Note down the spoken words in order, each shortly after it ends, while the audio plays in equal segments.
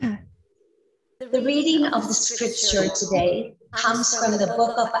The reading of the scripture today comes from the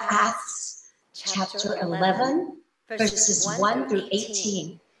book of Acts, chapter 11, verses 1 through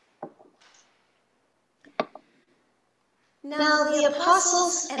 18. Now the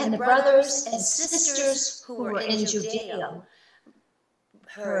apostles and the brothers and sisters who were in Judea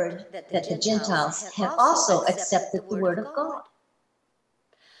heard that the Gentiles had also accepted the word of God.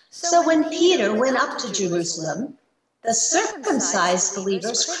 So when Peter went up to Jerusalem, the circumcised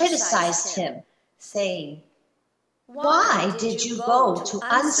believers criticized him, saying, "Why did you go to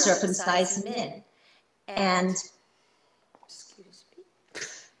uncircumcised men and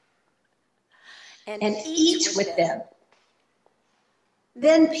eat with them?"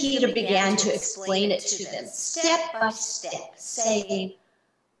 Then Peter began to explain it to them step by step, saying,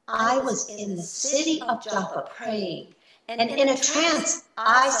 "I was in the city of Joppa praying, and in a trance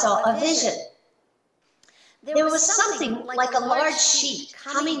I saw a vision. There was something like a large sheet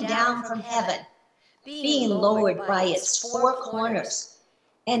coming down from heaven, being lowered by its four corners,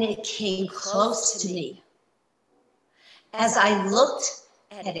 and it came close to me. As I looked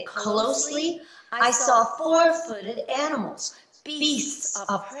at it closely, I saw four-footed animals, beasts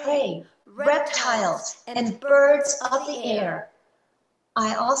of prey, reptiles, and birds of the air.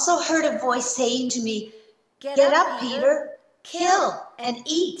 I also heard a voice saying to me, 'Get up, Peter, kill and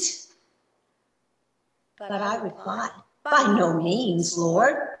eat.' But I replied, 'By no means,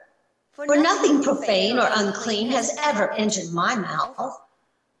 Lord, for nothing profane or unclean has ever entered my mouth.'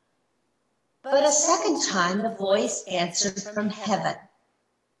 But a second time the voice answered from heaven,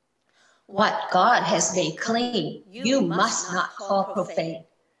 'What God has made clean, you must not call profane.'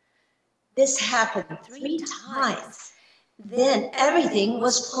 This happened 3 times. Then everything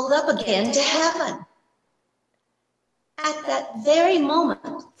was pulled up again to heaven. At that very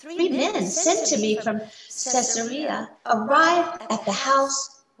moment, 3 men sent to me from Caesarea arrived at the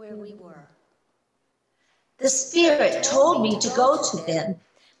house where we were. The Spirit told me to go to them,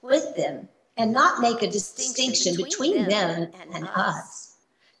 with them, and not make a distinction between them and us.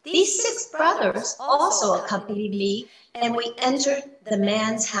 These 6 brothers also accompanied me, and we entered the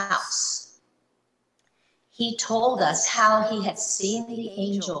man's house. He told us how he had seen the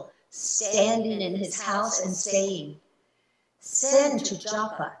angel standing in his house and saying, 'Send to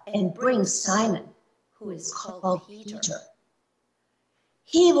Joppa and bring Simon, who is called Peter.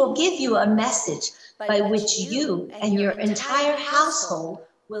 He will give you a message by which you and your entire household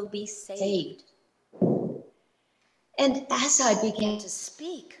will be saved.' And as I began to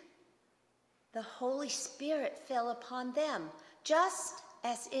speak, the Holy Spirit fell upon them, just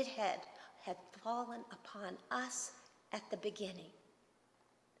as it had fallen upon us at the beginning.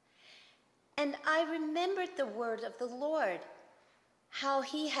 And I remembered the word of the Lord, how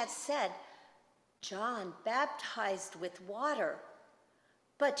he had said, 'John baptized with water,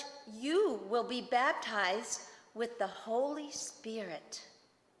 but you will be baptized with the Holy Spirit.'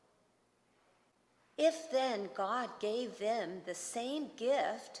 If then God gave them the same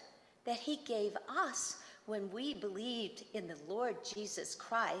gift that he gave us when we believed in the Lord Jesus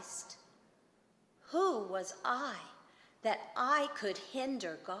Christ, who was I that I could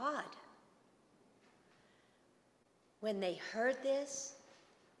hinder God?" When they heard this,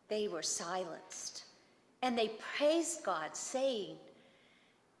 they were silenced, and they praised God, saying,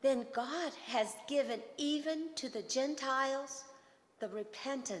 "Then God has given even to the Gentiles the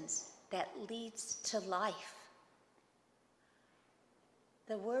repentance that leads to life."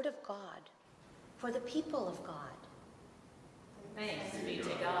 The word of God for the people of God. Thanks be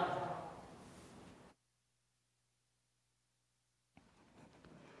to God.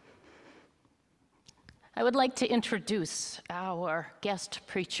 I would like to introduce our guest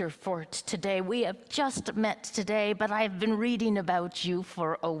preacher for today. We have just met today, but I've been reading about you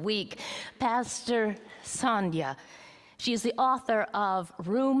for a week. Pastor Sonia. She is the author of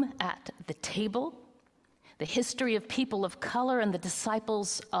Room at the Table, The History of People of Color and the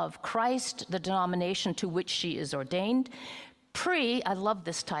Disciples of Christ, the denomination to which she is ordained. I love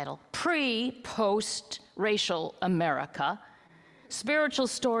this title, Pre-Post-Racial America, Spiritual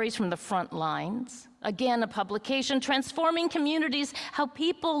Stories from the Front Lines. Again, a publication, Transforming Communities, How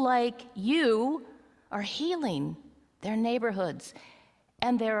People Like You Are Healing Their Neighborhoods.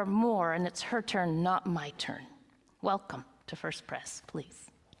 And there are more, and it's her turn, not my turn. Welcome to First Press,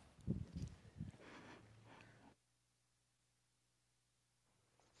 please.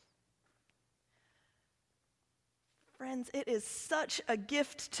 Friends, it is such a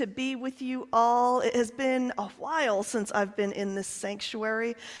gift to be with you all. It has been a while since I've been in this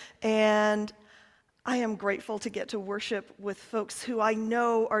sanctuary, and I am grateful to get to worship with folks who I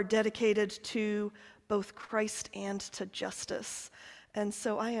know are dedicated to both Christ and to justice. And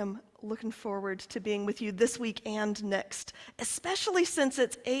so I am looking forward to being with you this week and next, especially since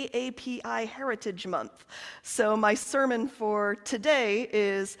it's AAPI Heritage Month. So my sermon for today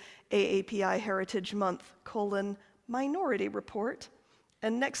is AAPI Heritage Month, Minority Report.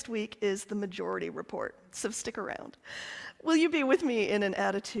 And next week is the Majority Report, so stick around. Will you be with me in an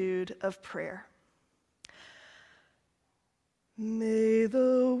attitude of prayer? May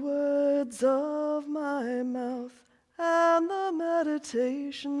the words of my mouth and the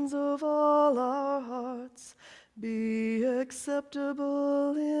meditations of all our hearts be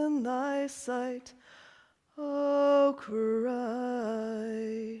acceptable in thy sight, O Christ.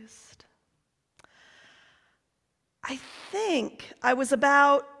 I think I was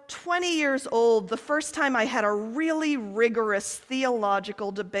about 20 years old the first time I had a really rigorous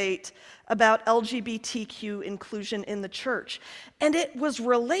theological debate about LGBTQ inclusion in the church, and it was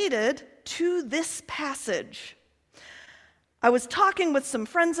related to this passage. I was talking with some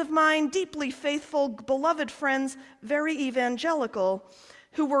friends of mine, deeply faithful, beloved friends, very evangelical,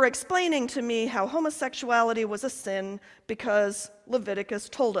 who were explaining to me how homosexuality was a sin because Leviticus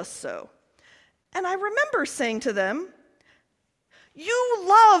told us so. And I remember saying to them, "You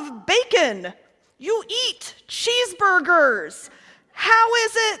love bacon. You eat cheeseburgers. How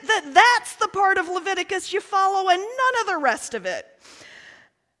is it that that's the part of Leviticus you follow and none of the rest of it?"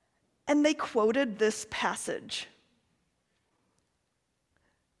 And they quoted this passage.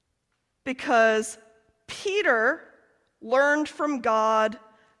 Because Peter learned from God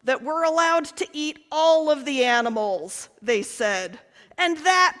that we're allowed to eat all of the animals, they said, and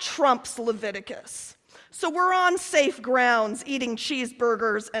that trumps Leviticus. So we're on safe grounds eating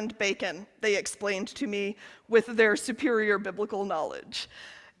cheeseburgers and bacon, they explained to me with their superior biblical knowledge.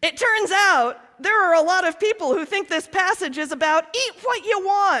 It turns out there are a lot of people who think this passage is about eat what you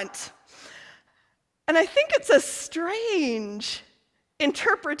want. And I think it's a strange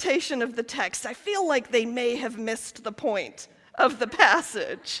interpretation of the text. I feel like they may have missed the point of the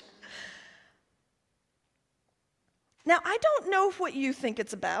passage. Now, I don't know what you think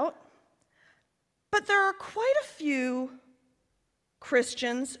it's about, but there are quite a few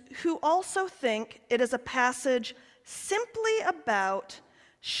Christians who also think it is a passage simply about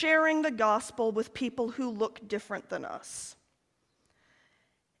sharing the gospel with people who look different than us.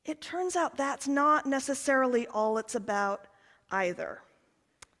 It turns out that's not necessarily all it's about either.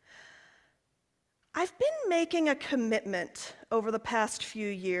 I've been making a commitment over the past few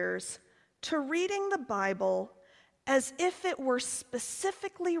years to reading the Bible as if it were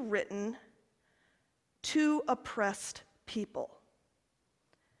specifically written to oppressed people.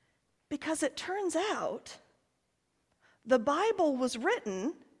 Because it turns out the Bible was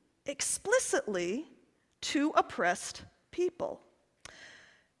written explicitly to oppressed people.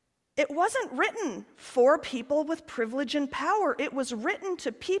 It wasn't written for people with privilege and power. It was written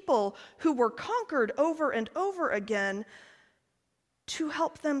to people who were conquered over and over again to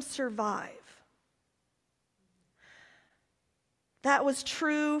help them survive. That was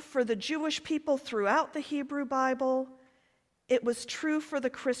true for the Jewish people throughout the Hebrew Bible. It was true for the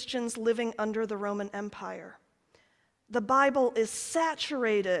Christians living under the Roman Empire. The Bible is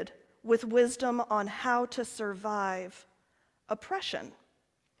saturated with wisdom on how to survive oppression.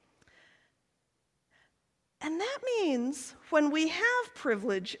 And that means when we have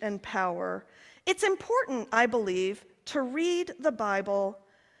privilege and power, it's important, I believe, to read the Bible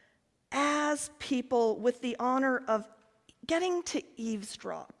as people with the honor of getting to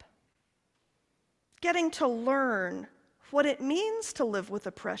eavesdrop, getting to learn what it means to live with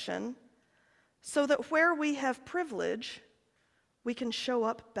oppression, so that where we have privilege, we can show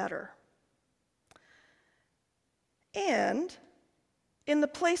up better. And in the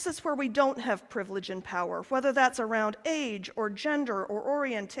places where we don't have privilege and power, whether that's around age or gender or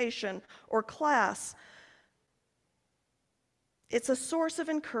orientation or class, it's a source of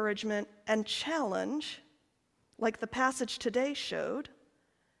encouragement and challenge, like the passage today showed,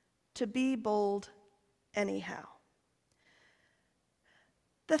 to be bold anyhow.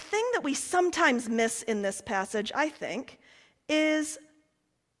 The thing that we sometimes miss in this passage, I think, is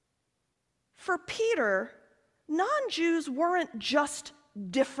for Peter, non-Jews weren't just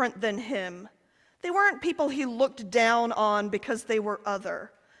different than him. They weren't people he looked down on because they were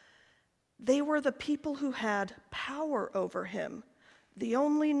other. They were the people who had power over him. The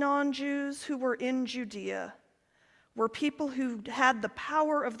only non-Jews who were in Judea were people who had the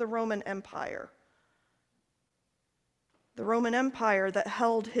power of the Roman Empire. The Roman Empire that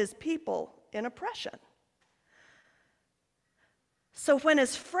held his people in oppression. So when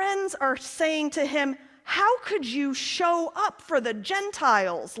his friends are saying to him, "How could you show up for the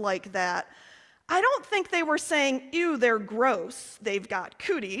Gentiles like that?" I don't think they were saying, ew, they're gross, they've got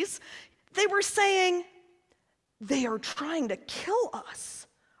cooties. They were saying, they are trying to kill us.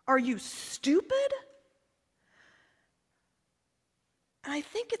 Are you stupid? And I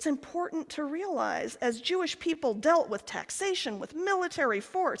think it's important to realize, as Jewish people dealt with taxation, with military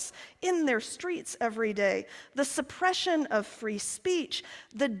force in their streets every day, the suppression of free speech,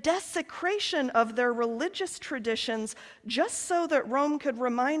 the desecration of their religious traditions, just so that Rome could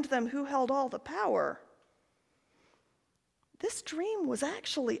remind them who held all the power. This dream was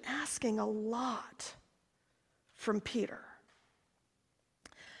actually asking a lot from Peter.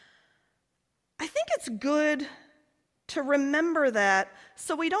 I think it's good to remember that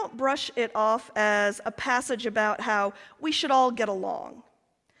so we don't brush it off as a passage about how we should all get along,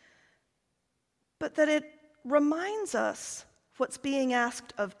 but that it reminds us what's being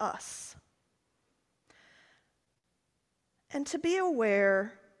asked of us. And to be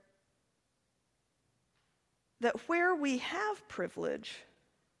aware that where we have privilege,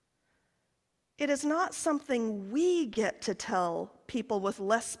 it is not something we get to tell people with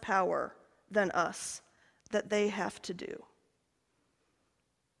less power than us that they have to do.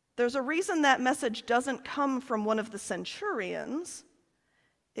 There's a reason that message doesn't come from one of the centurions.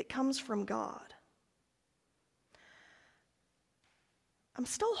 It comes from God. I'm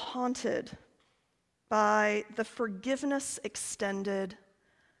still haunted by the forgiveness extended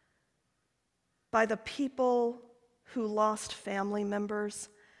by the people who lost family members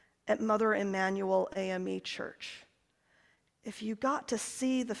at Mother Emanuel AME Church. If you got to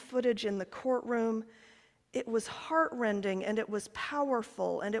see the footage in the courtroom, it was heartrending, and it was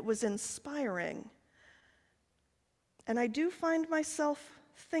powerful, and it was inspiring. And I do find myself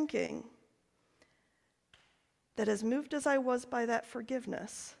thinking that as moved as I was by that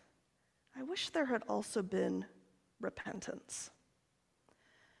forgiveness, I wish there had also been repentance.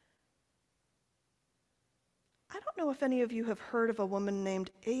 I don't know if any of you have heard of a woman named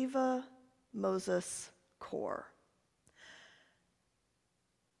Ava Moses Core.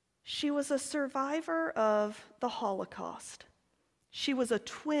 She was a survivor of the Holocaust. She was a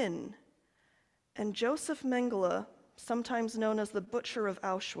twin, and Joseph Mengele, sometimes known as the Butcher of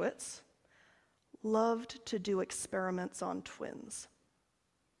Auschwitz, loved to do experiments on twins.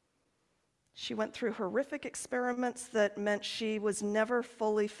 She went through horrific experiments that meant she was never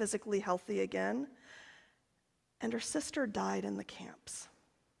fully physically healthy again, and her sister died in the camps.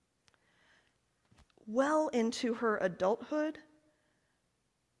 Well into her adulthood,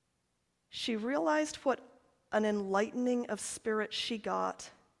 she realized what an enlightening of spirit she got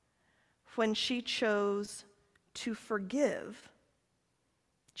when she chose to forgive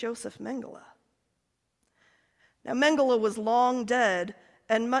Joseph Mengele. Now, Mengele was long dead,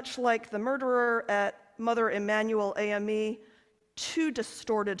 and much like the murderer at Mother Emanuel AME, too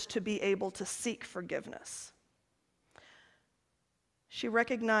distorted to be able to seek forgiveness. She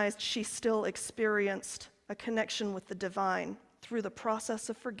recognized she still experienced a connection with the divine through the process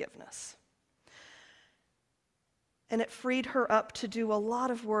of forgiveness. And it freed her up to do a lot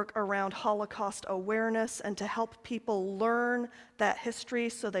of work around Holocaust awareness and to help people learn that history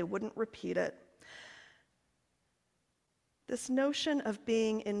so they wouldn't repeat it. This notion of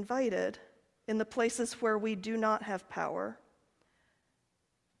being invited in the places where we do not have power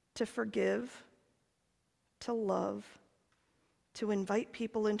to forgive, to love, to invite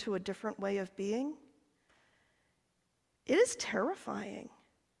people into a different way of being, it is terrifying,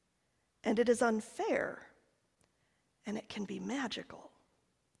 and it is unfair, and it can be magical.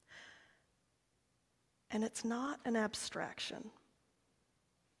 And it's not an abstraction.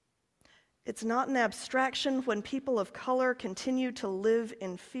 It's not an abstraction when people of color continue to live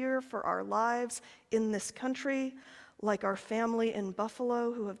in fear for our lives in this country, like our family in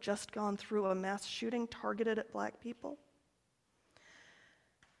Buffalo who have just gone through a mass shooting targeted at Black people.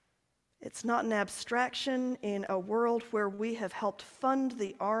 It's not an abstraction in a world where we have helped fund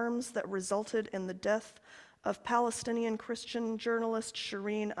the arms that resulted in the death of Palestinian Christian journalist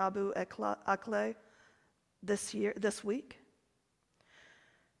Shireen Abu Akleh this week.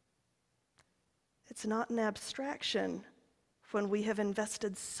 It's not an abstraction when we have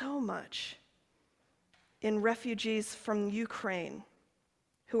invested so much in refugees from Ukraine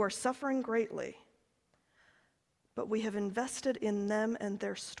who are suffering greatly, but we have invested in them and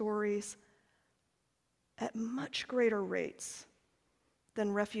their stories at much greater rates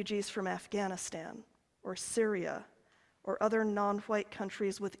than refugees from Afghanistan or Syria or other non-white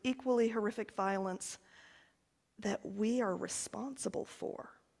countries with equally horrific violence that we are responsible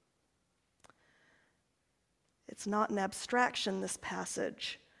for. It's not an abstraction, this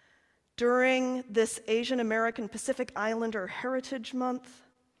passage. During this Asian American Pacific Islander Heritage Month,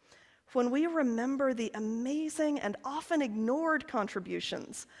 when we remember the amazing and often ignored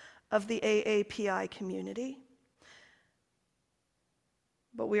contributions of the AAPI community.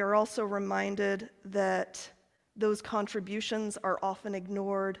 But we are also reminded that those contributions are often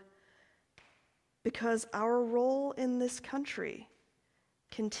ignored because our role in this country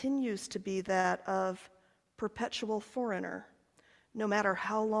continues to be that of perpetual foreigner, no matter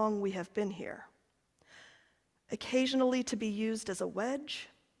how long we have been here. Occasionally to be used as a wedge,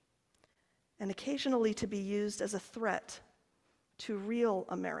 and occasionally to be used as a threat to real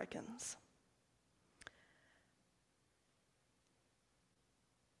Americans.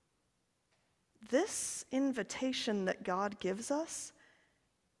 This invitation that God gives us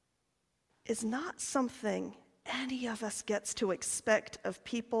is not something any of us gets to expect of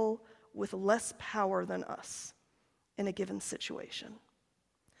people with less power than us in a given situation.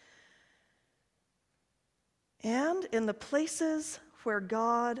 And in the places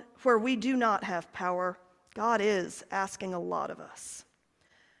where we do not have power, God is asking a lot of us.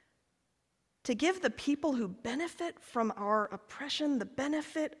 To give the people who benefit from our oppression the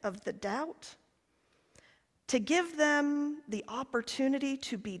benefit of the doubt, to give them the opportunity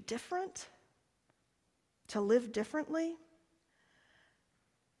to be different, to live differently.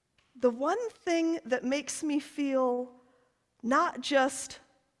 The one thing that makes me feel not just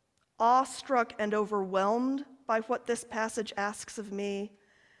awestruck and overwhelmed by what this passage asks of me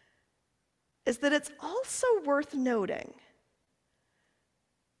is that it's also worth noting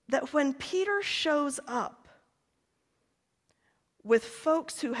that when Peter shows up with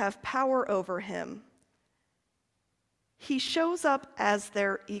folks who have power over him, he shows up as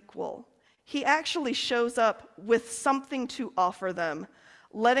their equal. He actually shows up with something to offer them,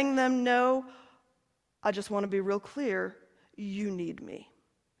 letting them know, I just want to be real clear, you need me,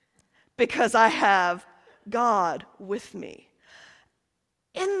 because I have God with me.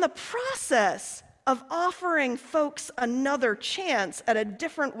 In the process of offering folks another chance at a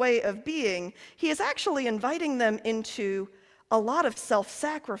different way of being, he is actually inviting them into a lot of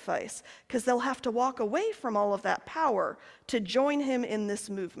self-sacrifice, because they'll have to walk away from all of that power to join him in this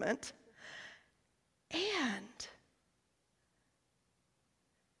movement. And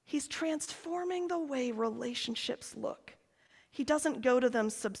he's transforming the way relationships look. He doesn't go to them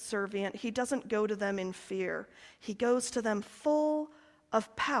subservient. He doesn't go to them in fear. He goes to them full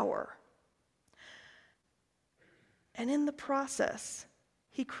of power. And in the process,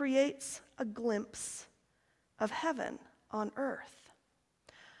 he creates a glimpse of heaven on earth.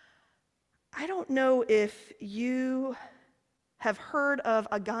 I don't know if you have heard of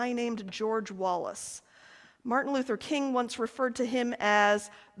a guy named George Wallace. Martin Luther King once referred to him as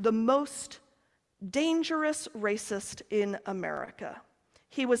the most dangerous racist in America.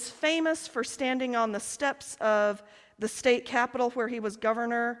 He was famous for standing on the steps of the state capitol where he was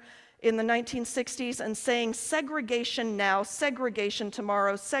governor in the 1960s and saying, segregation now, segregation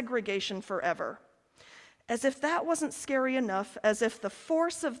tomorrow, segregation forever. As if that wasn't scary enough, as if the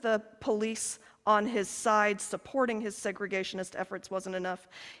force of the police on his side supporting his segregationist efforts wasn't enough,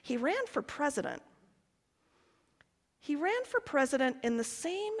 he ran for president. He ran for president in the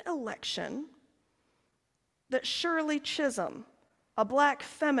same election that Shirley Chisholm, a black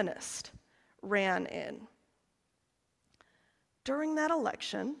feminist, ran in. During that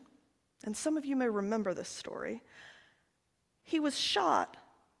election, and some of you may remember this story, he was shot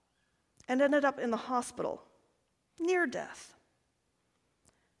and ended up in the hospital, near death.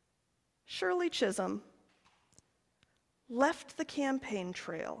 Shirley Chisholm left the campaign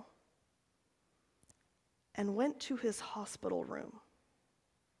trail and went to his hospital room.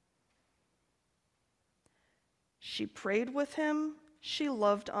 She prayed with him, she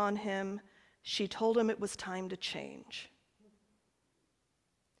loved on him, she told him it was time to change.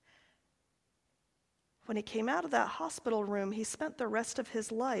 When he came out of that hospital room, he spent the rest of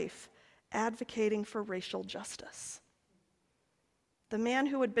his life advocating for racial justice. The man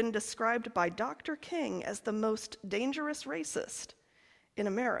who had been described by Dr. King as the most dangerous racist in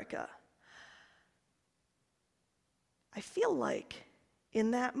America. I feel like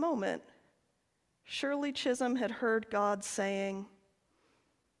in that moment, Shirley Chisholm had heard God saying,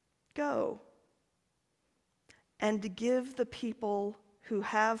 go and give the people who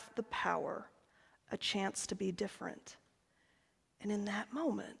have the power a chance to be different. And in that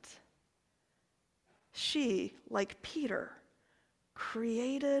moment, she, like Peter,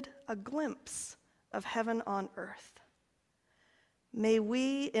 created a glimpse of heaven on earth. May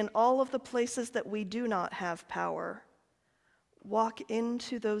we, in all of the places that we do not have power, walk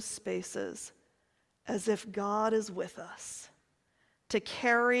into those spaces as if God is with us, to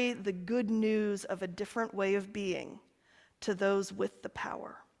carry the good news of a different way of being to those with the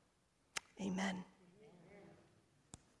power. Amen.